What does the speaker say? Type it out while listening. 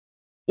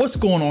What's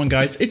going on,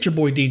 guys? It's your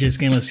boy DJ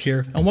Scanless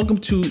here, and welcome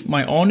to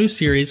my all-new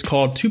series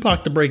called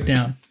Tupac The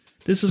Breakdown.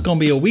 This is going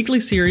to be a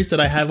weekly series that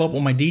I have up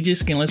on my DJ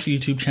Scanless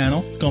YouTube channel.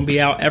 It's going to be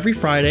out every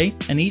Friday,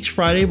 and each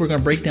Friday we're going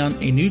to break down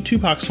a new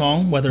Tupac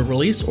song, whether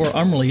released or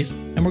unreleased,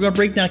 and we're going to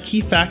break down key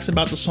facts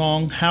about the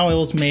song, how it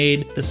was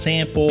made, the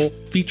sample,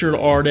 featured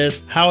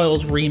artist, how it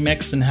was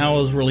remixed, and how it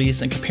was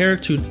released, and compare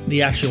it to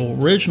the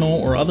actual original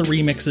or other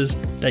remixes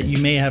that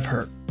you may have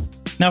heard.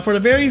 Now, for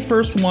the very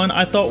first one,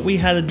 I thought we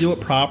had to do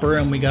it proper,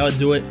 and we got to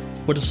do it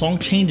where the song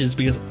changes,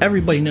 because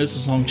everybody knows the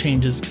song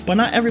changes, but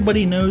not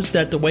everybody knows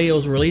that the way it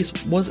was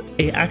released was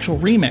an actual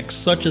remix,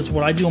 such as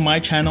what I do on my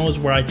channel is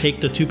where I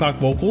take the Tupac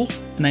vocals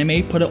and I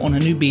may put it on a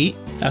new beat.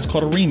 That's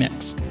called a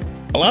remix.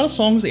 A lot of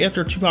songs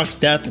after Tupac's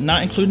death,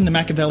 not including the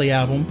Machiavelli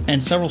album,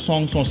 and several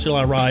songs on Still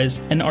I Rise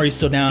and Are You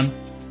Still Down,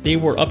 they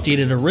were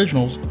updated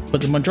originals,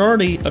 but the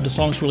majority of the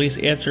songs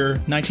released after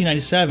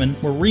 1997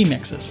 were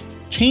remixes.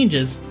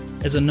 Changes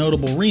is a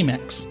notable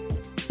remix.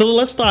 So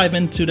let's dive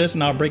into this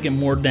and I'll break it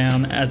more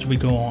down as we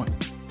go on.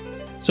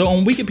 So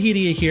on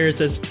Wikipedia here it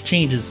says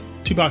Changes,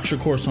 Tupac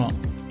Shakur song.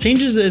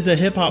 Changes is a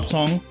hip hop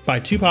song by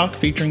Tupac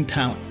featuring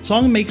Talent.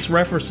 Song makes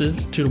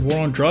references to the war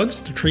on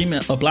drugs, the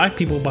treatment of black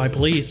people by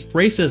police,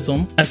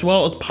 racism, as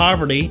well as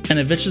poverty and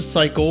a vicious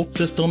cycle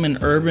system in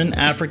urban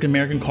African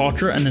American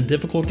culture and the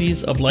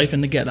difficulties of life in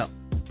the ghetto.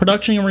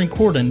 Production and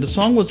recording. The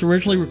song was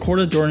originally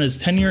recorded during his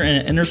tenure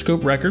at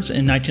Interscope Records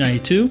in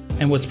 1992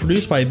 and was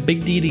produced by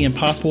Big D the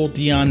Impossible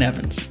Dion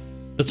Evans.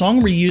 The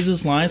song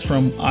reuses lines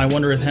from I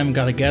Wonder If Heaven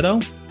Got a Ghetto,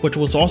 which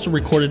was also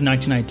recorded in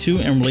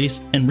 1992 and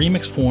released in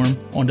remix form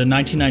on the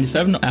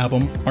 1997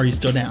 album Are You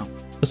Still Down.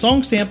 The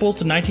song samples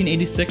the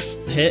 1986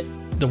 hit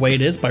The Way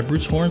It Is by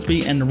Bruce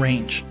Hornsby and The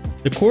Range.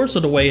 The chorus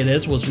of The Way It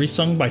Is was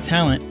resung by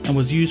Talent and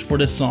was used for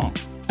this song.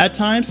 At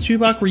times,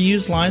 Tupac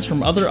reused lines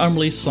from other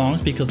unreleased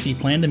songs because he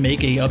planned to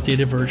make an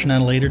updated version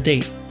at a later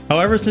date.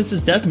 However, since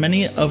his death,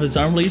 many of his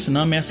unreleased and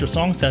unmastered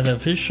songs have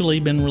officially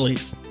been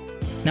released.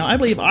 Now, I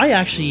believe I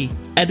actually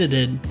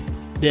edited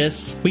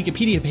this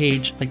Wikipedia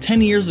page like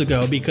 10 years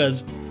ago,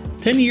 because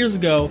 10 years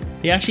ago,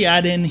 they actually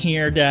added in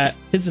here that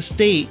his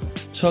estate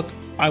took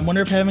I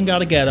Wonder If Heaven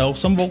Got a Ghetto,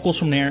 some vocals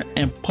from there,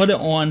 and put it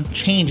on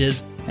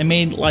Changes and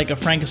made like a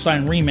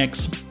Frankenstein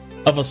remix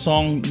of a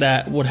song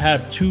that would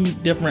have two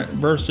different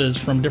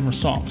verses from different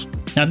songs.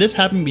 Now, this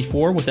happened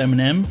before with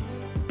Eminem,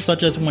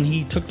 such as when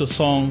he took the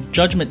song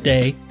Judgment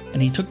Day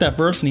and he took that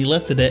verse and he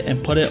lifted it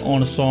and put it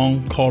on a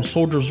song called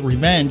Soldier's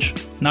Revenge,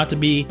 not to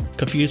be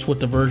confused with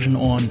the version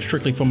on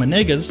Strictly for My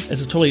Niggas.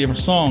 It's a totally different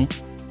song.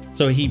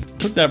 So he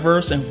took that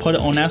verse and put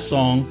it on that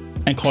song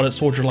and called it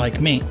Soldier Like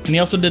Me. And he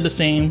also did the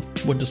same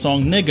with the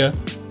song Nigga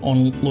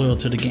on Loyal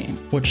to the Game,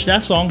 which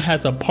that song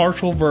has a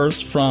partial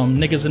verse from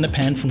Niggas in the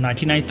Pen from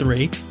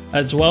 1993,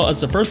 as well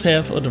as the first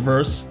half of the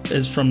verse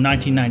is from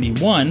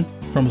 1991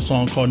 from a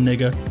song called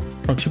Nigga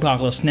from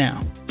Tupac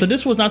Now. So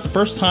this was not the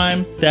first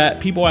time that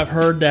people have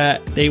heard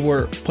that they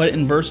were put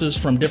in verses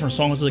from different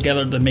songs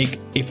together to make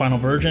a final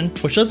version,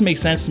 which doesn't make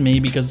sense to me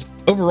because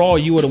overall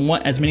you would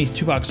want as many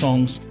Tupac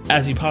songs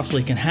as you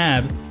possibly can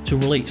have to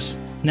release.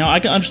 Now,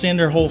 I can understand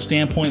their whole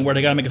standpoint where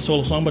they gotta make a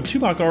solo song, but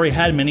Tupac already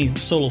had many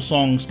solo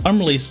songs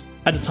unreleased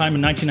at the time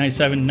in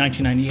 1997 and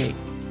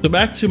 1998. So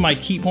back to my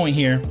key point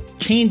here,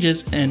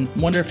 Changes and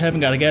Wonder If Heaven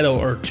Got a Ghetto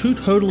are two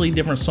totally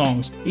different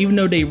songs, even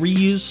though they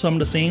reuse some of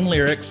the same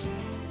lyrics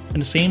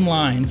and the same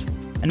lines,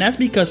 and that's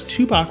because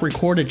Tupac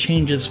recorded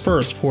Changes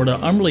first for the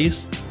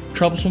unreleased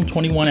Troublesome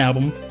 21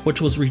 album,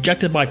 which was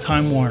rejected by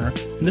Time Warner.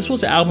 And this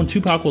was the album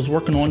Tupac was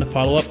working on to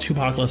follow up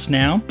Tupac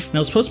Now, and it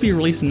was supposed to be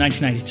released in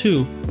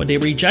 1992, but they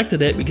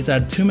rejected it because it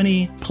had too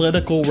many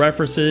political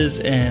references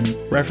and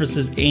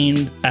references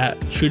aimed at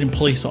shooting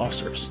police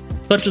officers,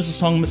 such as the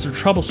song Mr.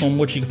 Troublesome,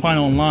 which you can find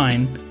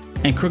online,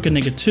 and Crooked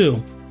Nigga 2.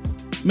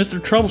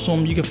 Mr.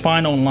 Troublesome you can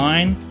find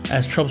online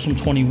as Troublesome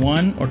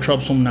 21 or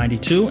Troublesome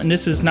 92, and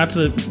this is not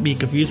to be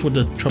confused with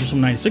the Troublesome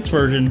 96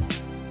 version,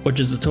 which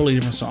is a totally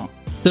different song.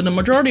 So the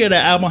majority of the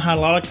album had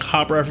a lot of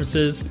cop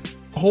references.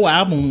 The whole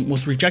album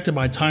was rejected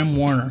by Time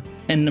Warner,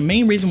 and the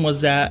main reason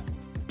was that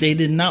they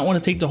did not want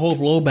to take the whole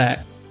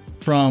blowback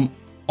from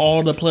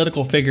all the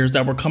political figures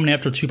that were coming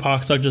after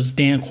Tupac, such as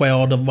Dan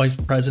Quayle, the vice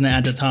president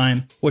at the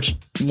time, which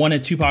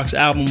wanted Tupac's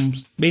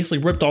albums basically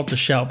ripped off the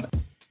shelf.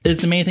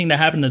 It's the main thing that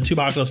happened to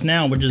Tupac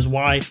Now, which is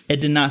why it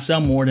did not sell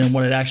more than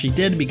what it actually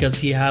did, because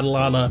he had a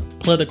lot of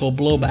political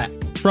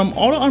blowback. From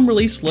all the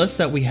unreleased lists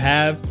that we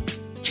have,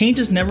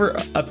 Changes never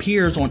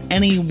appears on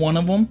any one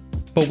of them,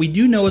 but we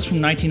do know it's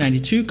from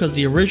 1992 because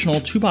the original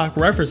Tupac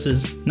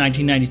references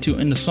 1992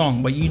 in the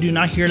song, but you do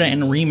not hear that in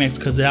the remix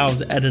because that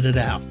was edited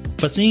out.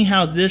 But seeing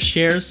how this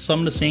shares some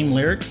of the same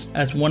lyrics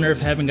as Wonder If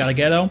Heaven Got a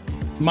Ghetto,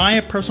 my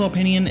personal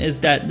opinion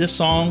is that this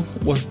song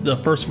was the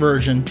first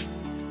version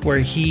where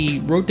he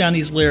wrote down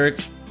these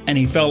lyrics and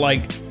he felt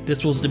like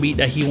this was the beat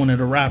that he wanted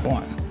to rap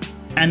on.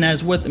 And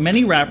as with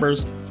many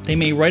rappers, they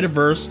may write a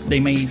verse, they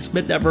may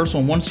spit that verse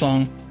on one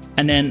song,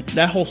 and then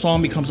that whole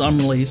song becomes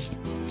unreleased.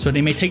 So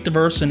they may take the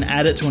verse and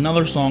add it to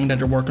another song that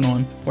they're working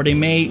on, or they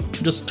may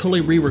just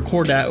totally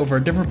re-record that over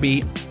a different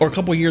beat or a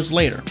couple years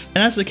later. And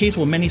that's the case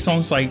with many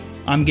songs like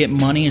I'm Getting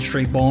Money and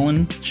Straight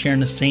Ballin',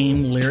 sharing the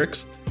same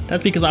lyrics.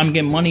 That's because I'm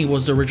Getting Money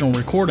was the original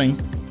recording,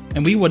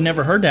 and we would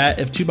never heard that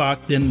if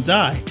Tupac didn't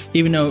die,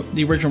 even though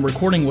the original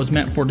recording was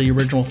meant for the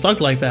original Thug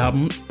Life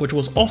album, which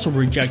was also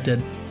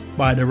rejected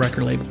by the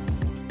record label.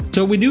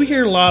 So we do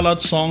hear a lot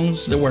of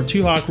songs where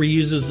Tupac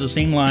reuses the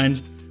same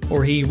lines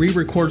or he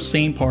re-records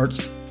same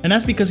parts, and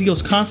that's because he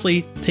was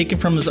constantly taking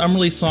from his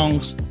unreleased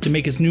songs to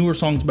make his newer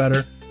songs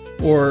better,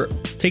 or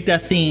take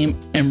that theme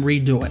and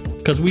redo it,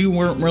 because we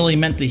weren't really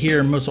meant to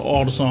hear most of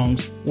all the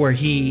songs where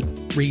he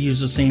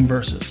reused the same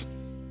verses.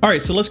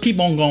 Alright, so let's keep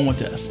on going with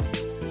this.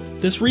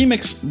 This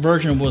remix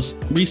version was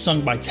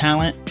resung by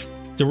Talent.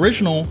 The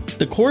original,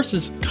 the chorus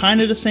is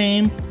kind of the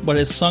same, but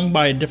it's sung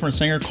by a different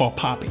singer called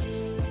Poppy.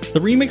 The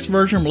remix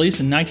version, released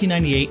in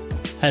 1998,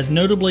 has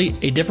notably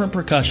a different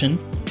percussion,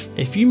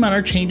 a few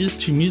minor changes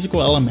to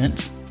musical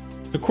elements.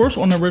 The chorus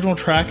on the original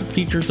track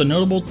features a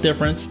notable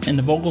difference in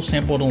the vocal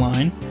sample of the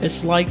line,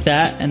 "It's like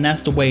that and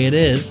that's the way it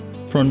is,"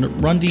 from the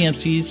Run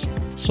DMC's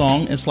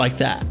song It's Like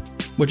That,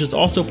 which is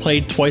also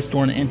played twice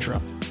during the intro.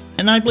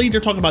 And I believe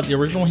they're talking about the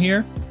original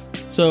here.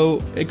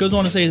 So it goes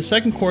on to say the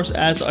second chorus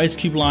adds the Ice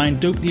Cube line,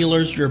 "Dope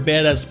dealers, you're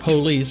bad as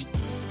police,"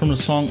 from the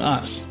song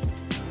Us.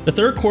 The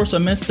third chorus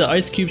omits the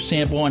Ice Cube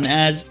sample and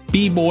adds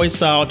B-boy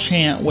style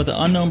chant with an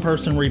unknown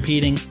person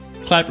repeating,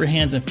 "Clap your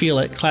hands and feel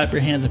it, clap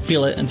your hands and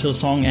feel it," until the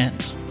song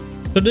ends.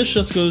 So this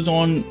just goes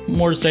on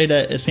more to say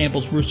that it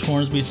samples Bruce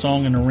Hornsby's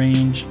song in a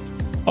range.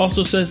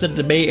 Also says that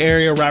the Bay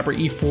Area rapper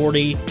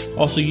E40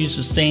 also used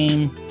the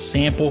same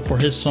sample for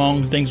his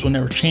song Things Will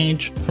Never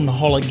Change from the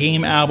Hall of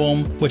Game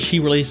album, which he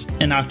released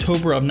in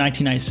October of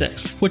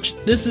 1996. Which,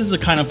 this is a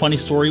kind of funny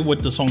story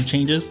with the song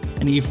Changes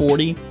and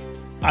E40.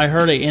 I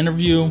heard an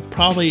interview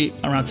probably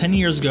around 10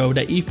 years ago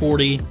that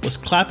E40 was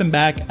clapping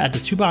back at the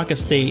Tupac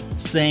estate,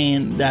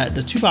 saying that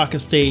the Tupac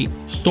estate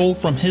stole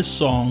from his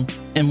song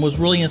and was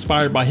really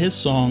inspired by his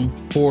song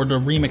for the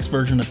remix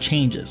version of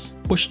Changes,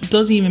 which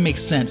doesn't even make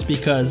sense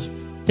because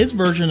his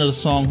version of the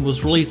song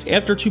was released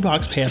after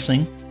Tupac's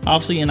passing,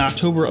 obviously in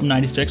October of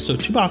 96, so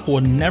Tupac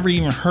would never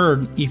even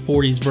heard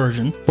E40's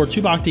version for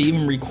Tupac to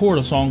even record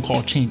a song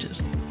called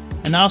Changes.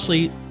 And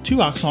obviously,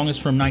 Tupac's song is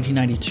from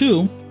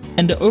 1992,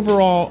 and the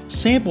overall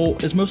sample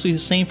is mostly the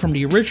same from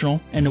the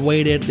original and the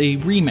way that they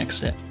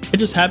remixed it. It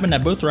just happened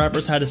that both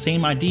rappers had the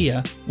same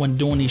idea when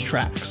doing these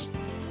tracks.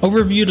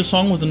 Overview: the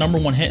song was the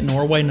 #1 hit in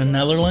Norway and the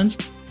Netherlands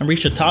and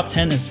reached the top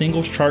 10 in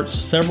singles charts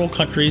several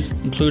countries,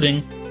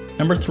 including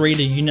number 3,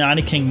 the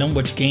United Kingdom,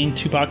 which gained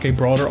Tupac a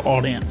broader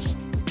audience.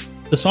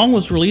 The song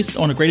was released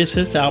on the Greatest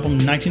Hits album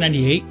in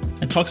 1998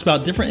 and talks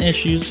about different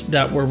issues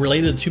that were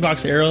related to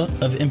Tupac's era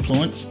of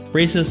influence: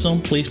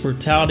 racism, police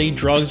brutality,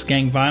 drugs,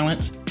 gang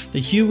violence. The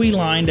Huey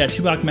line that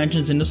Tupac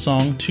mentions in the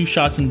song, "2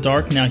 shots in the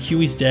dark, now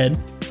Huey's dead,"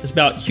 is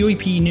about Huey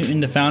P. Newton,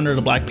 the founder of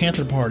the Black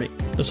Panther Party.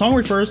 The song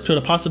refers to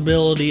the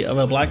possibility of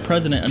a black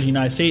president of the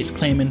United States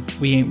claiming,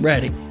 "We ain't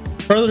ready."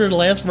 Further, the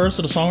last verse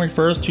of the song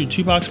refers to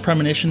Tupac's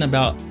premonition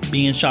about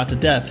being shot to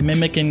death,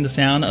 mimicking the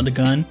sound of the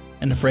gun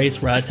and the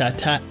phrase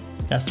 "rat-tat-tat,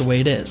 that's the way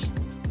it is."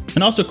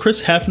 And also,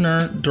 Chris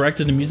Hefner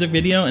directed the music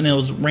video, and it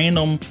was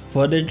random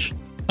footage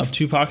of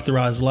Tupac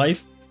throughout his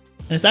life.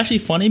 And it's actually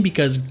funny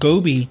because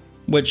Gobi,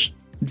 which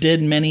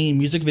did many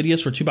music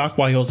videos for Tupac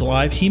while he was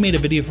alive, he made a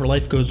video for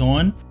Life Goes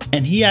On,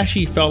 and he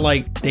actually felt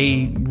like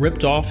they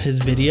ripped off his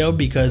video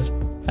because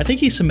I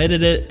think he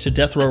submitted it to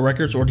Death Row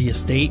Records or the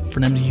estate for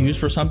them to use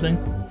for something,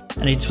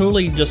 and they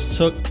totally just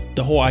took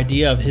the whole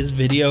idea of his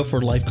video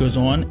for Life Goes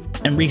On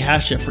and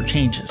rehashed it for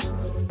Changes.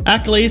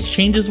 Accolades: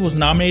 Changes was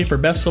nominated for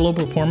Best Solo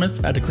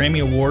Performance at the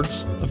Grammy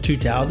Awards of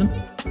 2000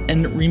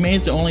 and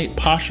remains the only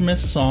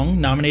posthumous song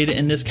nominated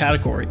in this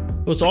category.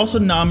 It was also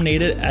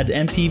nominated at the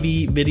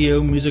MTV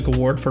Video Music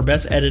Award for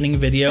Best Editing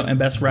Video and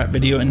Best Rap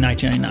Video in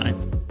 1999,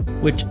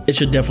 which it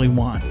should definitely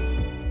won.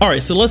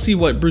 Alright, so let's see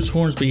what Bruce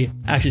Hornsby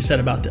actually said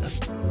about this.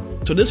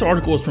 So this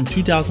article is from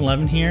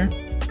 2011 here,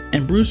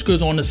 and Bruce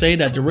goes on to say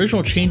that the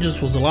original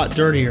Changes was a lot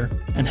dirtier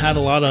and had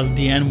a lot of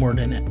the N-word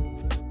in it.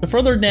 The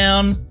further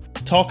down,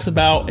 talks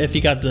about if he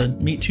got to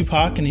meet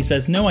Tupac, and he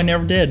says, "No, I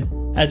never did.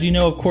 As you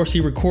know, of course, he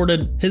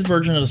recorded his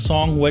version of the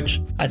song, which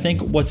I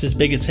think was his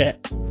biggest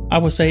hit." I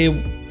would say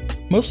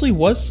mostly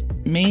was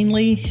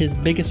mainly his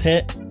biggest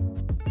hit,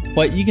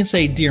 but you can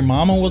say Dear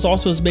Mama was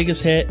also his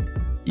biggest hit.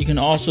 You can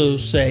also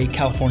say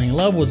California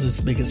Love was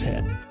his biggest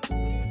hit.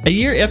 A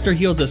year after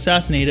he was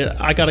assassinated,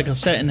 I got a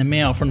cassette in the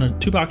mail from the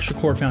Tupac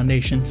Shakur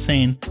Foundation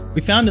saying,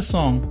 "We found this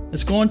song.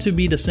 It's going to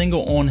be the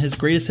single on his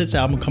Greatest Hits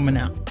album coming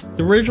out.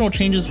 The original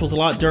Changes was a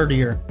lot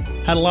dirtier,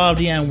 had a lot of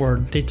the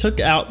N-word. They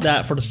took out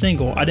that for the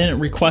single. I didn't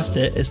request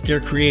it. It's their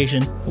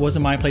creation. It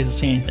wasn't my place to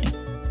say anything."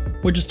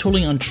 Which is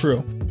totally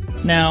untrue.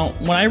 Now,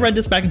 when I read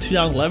this back in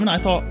 2011, I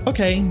thought,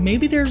 okay,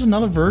 maybe there's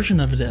another version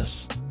of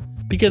this.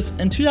 Because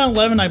in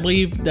 2011, I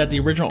believe that the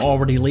original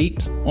already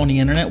leaked on the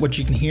internet, which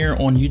you can hear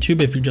on YouTube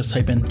if you just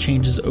type in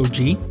Changes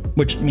OG,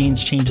 which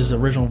means Changes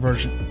original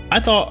version. I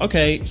thought,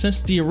 okay,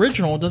 since the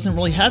original doesn't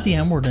really have the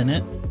N-word in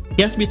it,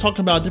 he has to be talking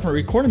about a different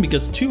recording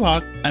because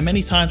Tupac at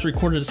many times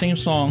recorded the same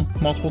song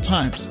multiple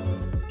times.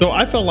 So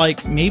I felt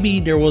like maybe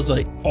there was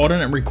an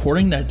alternate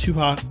recording that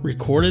Tupac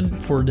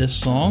recorded for this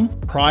song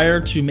prior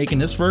to making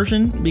this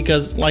version,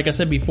 because like I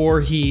said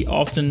before, he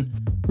often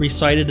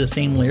recited the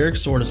same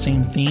lyrics or the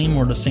same theme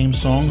or the same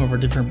song over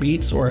different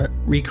beats, or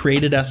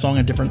recreated that song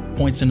at different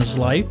points in his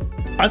life.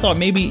 I thought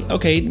maybe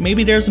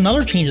there's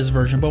another Changes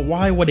version, but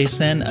why would they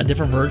send a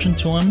different version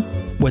to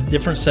him with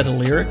different set of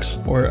lyrics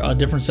or a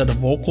different set of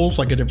vocals,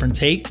 like a different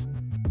take?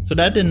 So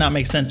that did not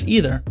make sense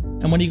either.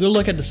 And when you go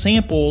look at the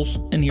samples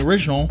in the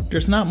original,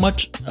 there's not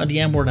much of the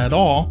N-word at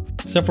all,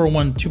 except for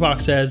when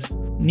Tupac says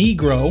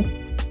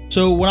Negro.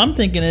 So what I'm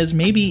thinking is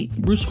maybe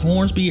Bruce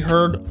Hornsby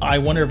heard I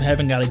Wonder If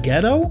Heaven Got a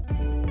Ghetto,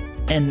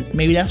 and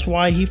maybe that's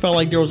why he felt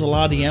like there was a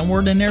lot of the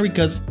N-word in there,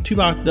 because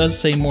Tupac does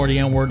say more of the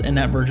N-word in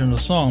that version of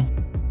the song.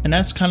 And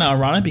that's kind of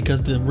ironic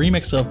because the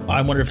remix of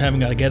I Wonder If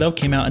Heaven Got a Ghetto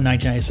came out in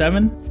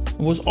 1997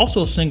 and was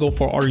also a single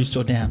for Are You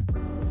Still Down?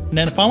 And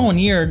then the following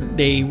year,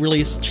 they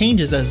released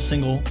Changes as a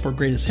single for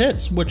Greatest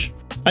Hits, which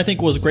I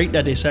think was great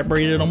that they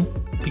separated them,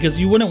 because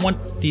you wouldn't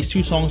want these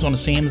two songs on the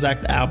same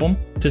exact album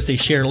since they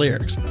share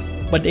lyrics.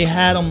 But they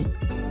had them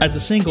as a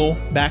single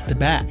back to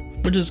back,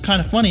 which is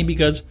kind of funny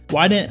because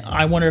why didn't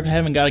I Wonder If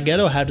Heaven Got a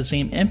Ghetto have the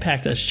same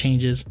impact as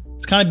Changes?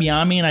 It's kind of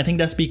beyond me, and I think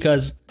that's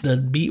because the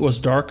beat was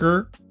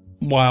darker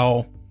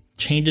while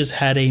Changes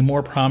had a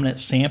more prominent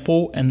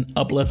sample and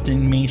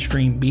uplifting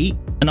mainstream beat.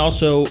 And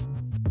also,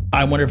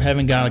 I Wonder If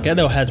Heaven Got a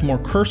Ghetto has more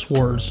curse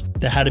words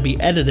that had to be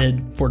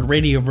edited for the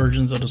radio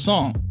versions of the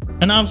song.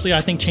 And obviously,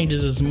 I think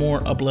Changes is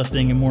more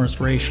uplifting and more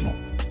inspirational.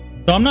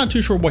 So I'm not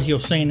too sure what he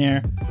was saying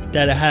there,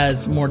 that it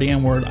has more of the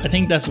N-word. I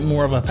think that's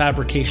more of a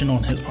fabrication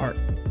on his part.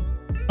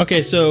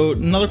 Okay, so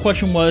another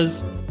question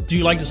was, do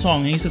you like the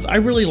song? And he says, I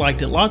really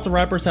liked it. Lots of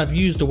rappers have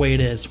used The Way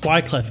It Is.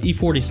 Wyclef,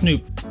 E40,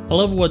 Snoop. I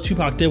love what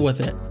Tupac did with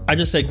it. I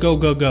just said go,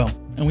 go, go.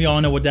 And we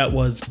all know what that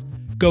was.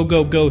 Go,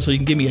 go, go, so you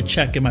can give me a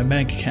check in my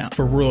bank account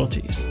for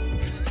royalties.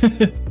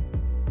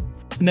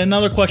 And then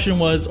another question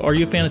was, are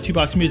you a fan of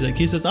Tupac's music?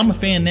 He says, I'm a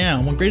fan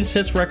now. When Greatest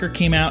Hits record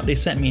came out, they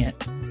sent me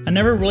it. I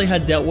never really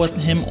had dealt with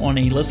him on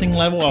a listening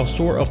level. I was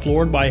sort of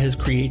floored by his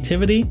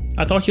creativity.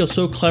 I thought he was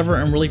so clever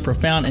and really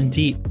profound and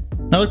deep.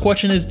 Another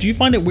question is, do you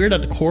find it weird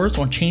that the chorus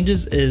on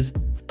Changes is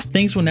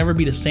things will never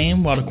be the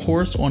same, while the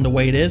chorus on The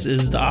Way It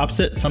Is the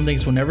opposite, some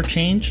things will never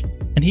change?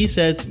 And he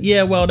says,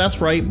 yeah, well,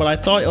 that's right, but I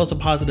thought it was a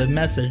positive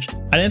message.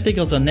 I didn't think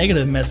it was a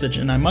negative message,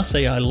 and I must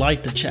say I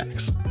liked the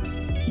checks.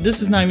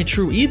 This is not even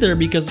true either,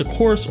 because the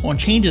chorus on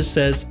Changes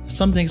says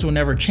some things will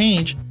never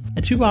change,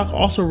 and Tupac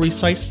also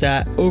recites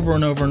that over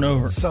and over and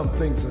over. Some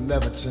things will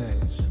never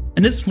change.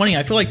 And this is funny,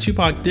 I feel like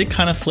Tupac did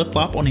kind of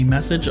flip-flop on the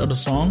message of the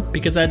song,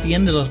 because at the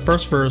end of the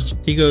first verse,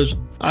 he goes,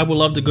 I would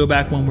love to go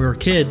back when we were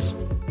kids,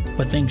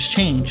 but things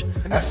change.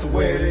 And that's the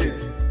way it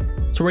is.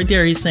 So right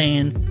there, he's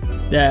saying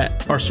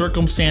that our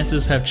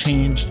circumstances have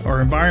changed,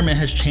 our environment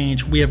has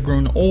changed, we have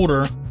grown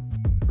older,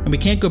 and we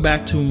can't go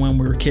back to when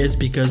we were kids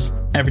because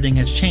everything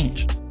has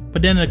changed.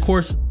 But then, of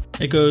course,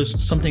 it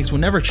goes, some things will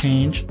never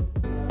change.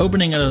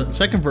 Opening a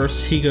second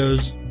verse, he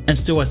goes, and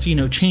still I see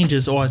no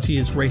changes, all I see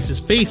is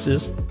racist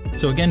faces.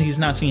 So again, he's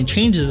not seeing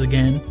changes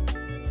again.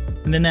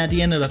 And then at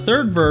the end of the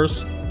third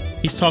verse,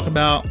 he's talking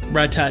about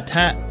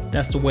rat-tat-tat,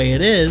 that's the way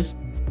it is.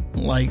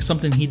 Like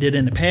something he did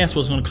in the past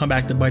was going to come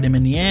back to bite him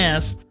in the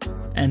ass,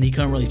 and he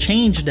couldn't really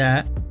change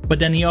that. But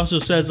then he also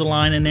says a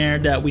line in there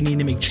that we need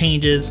to make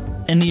changes.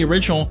 In the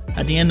original,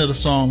 at the end of the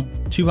song,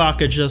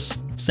 Tupac is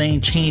just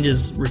saying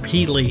changes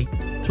repeatedly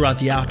throughout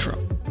the outro.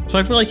 So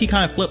I feel like he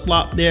kind of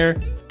flip-flopped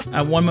there.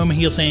 At one moment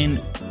he was saying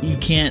you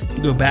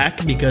can't go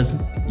back because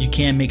you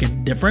can't make a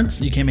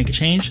difference, you can't make a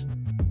change.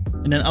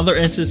 And then other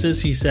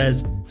instances he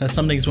says that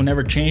some things will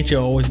never change,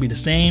 they'll always be the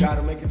same.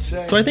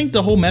 So I think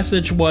the whole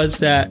message was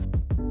that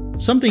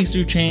some things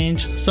do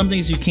change, some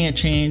things you can't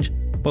change,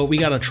 but we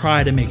gotta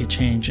try to make it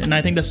change. And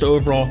I think that's the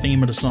overall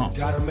theme of the song.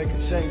 Gotta make it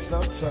change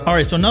sometime.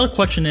 Alright, so another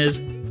question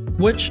is,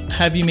 which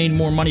have you made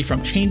more money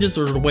from, Changes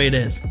or The Way It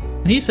Is?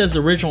 And he says the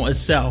original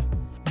itself.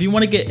 If you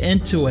want to get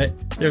into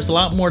it, there's a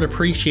lot more to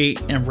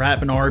appreciate in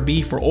rap and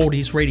R&B for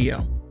oldies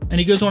radio. And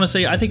he goes on to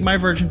say, I think my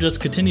version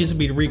just continues to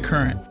be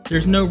recurrent.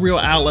 There's no real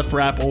outlet for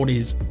rap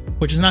oldies,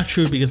 which is not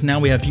true because now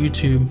we have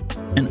YouTube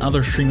and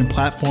other streaming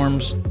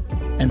platforms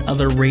and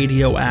other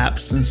radio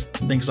apps and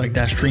things like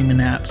that, streaming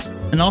apps.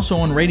 And also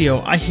on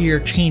radio, I hear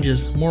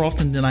Changes more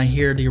often than I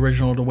hear the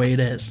original The Way It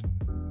Is.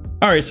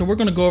 Alright, so we're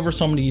going to go over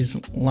some of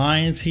these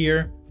lines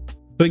here.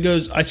 So he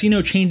goes, I see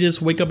no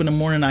changes, wake up in the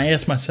morning, I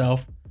ask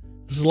myself,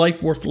 is this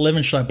life worth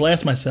living, should I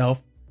blast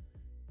myself?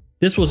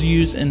 This was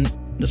used in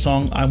the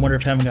song I Wonder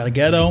If Heaven Got a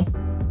Ghetto.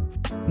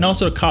 And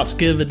also the Cops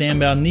Give a Damn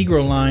About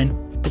Negro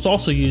line was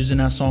also used in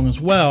that song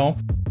as well.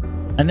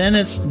 And then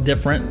it's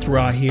different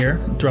throughout here,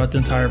 throughout the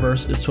entire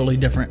verse, it's totally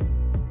different.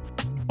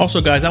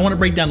 Also guys, I want to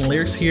break down the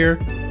lyrics here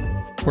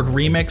for the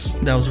remix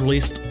that was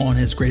released on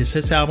his Greatest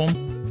Hits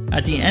album.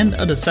 At the end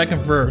of the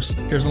second verse,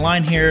 there's a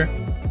line here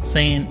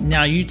saying,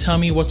 "Now you tell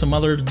me what's a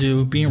mother to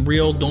do. Being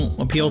real don't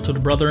appeal to the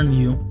brother in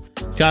you.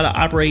 You gotta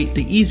operate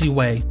the easy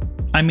way.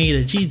 I made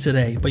a G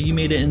today, but you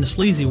made it in the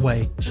sleazy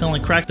way.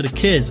 Selling crack to the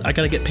kids, I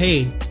gotta get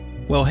paid.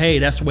 Well, hey,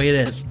 that's the way it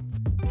is."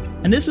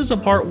 And this is a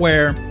part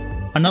where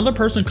another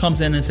person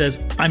comes in and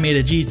says, "I made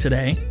a G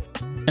today,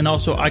 and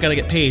also I gotta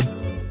get paid."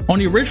 On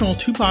the original,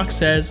 Tupac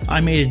says, "I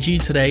made a G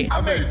today,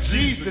 I made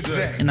G's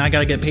today. and I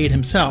gotta get paid"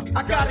 himself.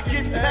 I gotta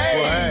get paid.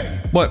 Well, hey.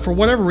 But for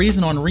whatever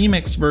reason on the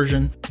remix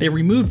version, they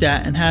removed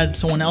that and had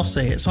someone else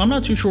say it. So I'm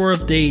not too sure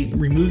if they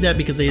removed that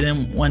because they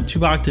didn't want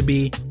Tupac to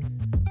be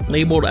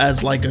labeled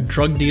as like a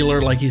drug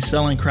dealer, like he's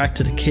selling crack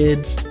to the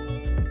kids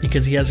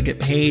because he has to get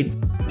paid.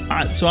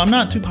 So I'm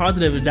not too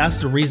positive if that's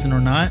the reason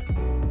or not.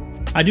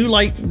 I do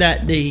like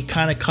that they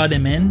kind of cut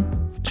him in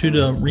to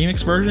the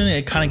remix version.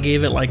 It kind of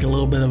gave it like a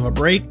little bit of a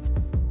break,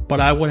 but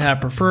I would have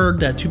preferred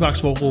that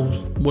Tupac's vocals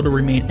would have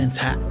remained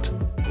intact.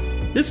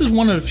 This is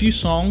one of the few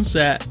songs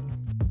that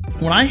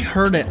when I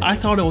heard it, I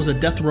thought it was a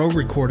Death Row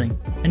recording.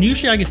 And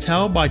usually I could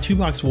tell by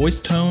Tupac's voice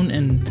tone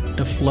and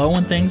the flow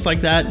and things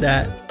like that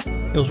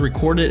it was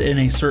recorded in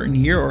a certain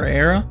year or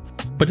era.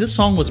 But this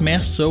song was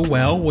masked so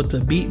well with the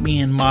beat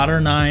being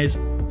modernized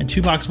and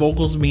Tupac's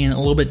vocals being a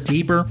little bit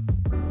deeper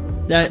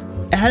that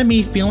it had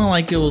me feeling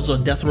like it was a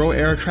Death Row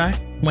era track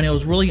when it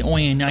was really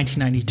only a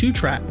 1992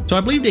 track. So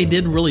I believe they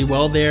did really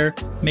well there,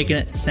 making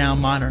it sound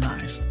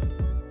modernized.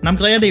 And I'm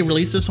glad they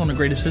released this on the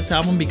Greatest Hits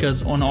album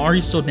because on Are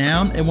You Still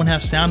Down, it wouldn't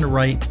have sounded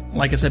right,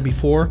 like I said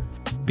before,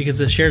 because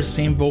it shares the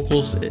same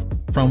vocals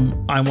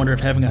from I Wonder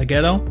If Heaven Got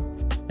Ghetto.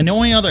 And the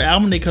only other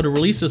album they could have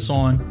released this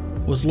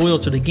on was Loyal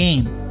to the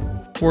Game.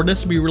 For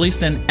this to be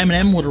released, then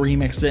Eminem would have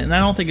remixed it, and I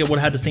don't think it would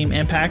have had the same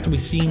impact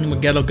we've seen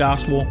with Ghetto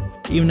Gospel,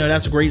 even though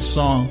that's a great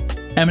song.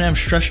 Eminem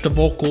stretched the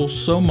vocals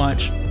so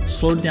much,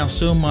 slowed it down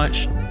so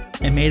much,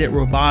 and made it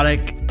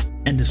robotic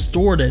and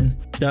distorted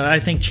that I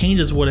think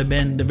changes would have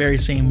been the very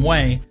same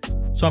way.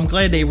 So I'm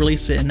glad they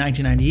released it in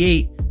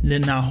 1998 and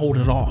did not hold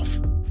it off.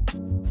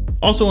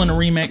 Also in the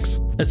remix,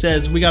 it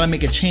says, "We gotta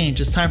make a change.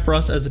 It's time for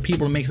us as the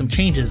people to make some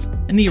changes."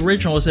 In the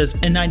original, it says,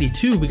 "In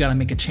 92, we gotta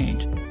make a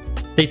change."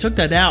 They took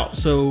that out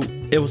so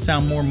it will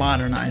sound more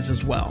modernized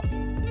as well.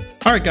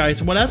 Alright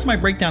guys, well that's my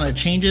breakdown of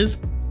changes.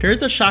 There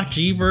is a Shock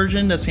G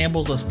version that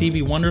samples a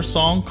Stevie Wonder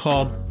song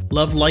called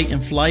Love, Light,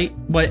 and Flight,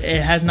 but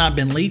it has not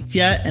been leaked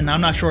yet, and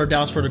I'm not sure if that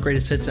was for the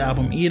Greatest Hits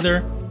album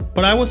either.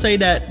 But I will say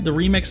that the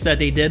remix that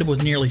they did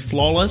was nearly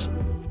flawless,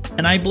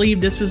 and I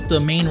believe this is the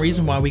main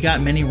reason why we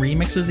got many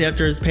remixes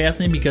after his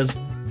passing, because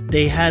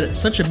they had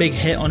such a big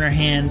hit on their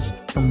hands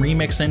from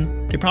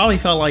remixing. They probably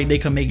felt like they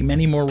could make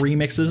many more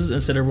remixes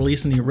instead of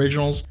releasing the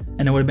originals,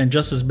 and it would have been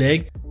just as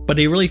big. But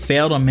they really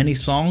failed on many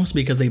songs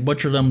because they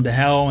butchered them to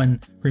hell and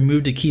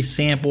removed the key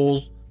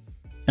samples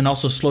and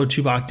also slowed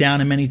Tupac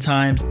down in many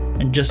times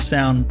and just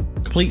sound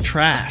complete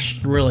trash,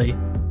 really.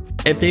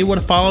 If they would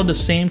have followed the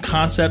same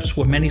concepts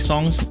with many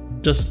songs,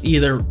 just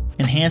either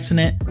enhancing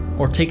it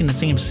or taking the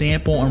same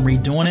sample and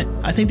redoing it,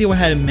 I think they would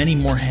have had many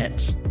more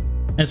hits.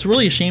 And it's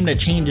really a shame that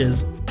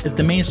Changes is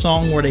the main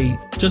song where they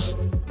just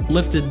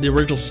lifted the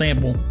original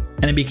sample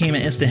and it became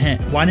an instant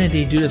hit. Why didn't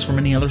they do this for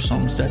many other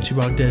songs that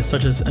Tupac did,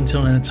 such as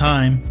Until in a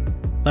Time,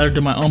 Letter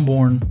to My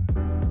Unborn,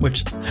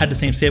 which had the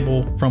same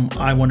sample from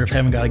I Wonder If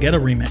Heaven Got a Ghetto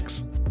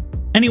remix.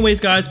 Anyways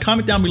guys,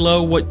 comment down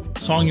below what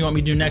song you want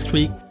me to do next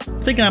week.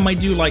 I'm thinking I might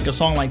do like a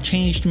song like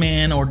Changed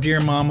Man or Dear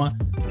Mama.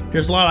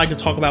 There's a lot I could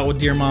talk about with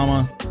Dear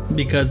Mama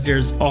because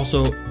there's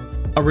also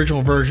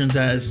original versions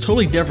that is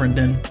totally different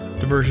than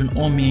the version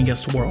on Me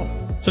Against the World.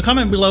 So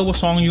comment below what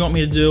song you want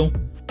me to do.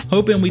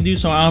 Hoping we do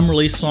some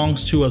unreleased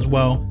songs too as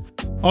well.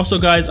 Also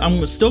guys,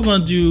 I'm still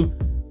going to do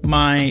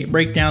my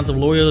breakdowns of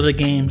Loyal to the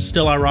Game,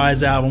 Still I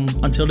Rise album,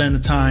 Until the End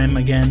of Time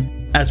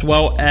again, as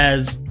well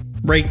as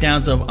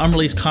breakdowns of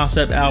unreleased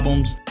concept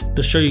albums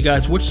to show you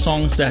guys which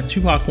songs that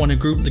Tupac wanted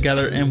grouped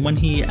together and when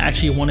he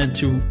actually wanted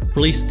to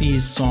release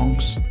these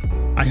songs.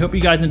 I hope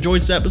you guys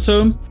enjoyed this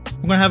episode.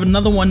 We're going to have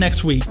another one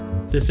next week.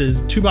 This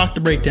is Tupac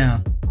the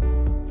Breakdown.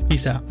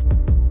 Peace out.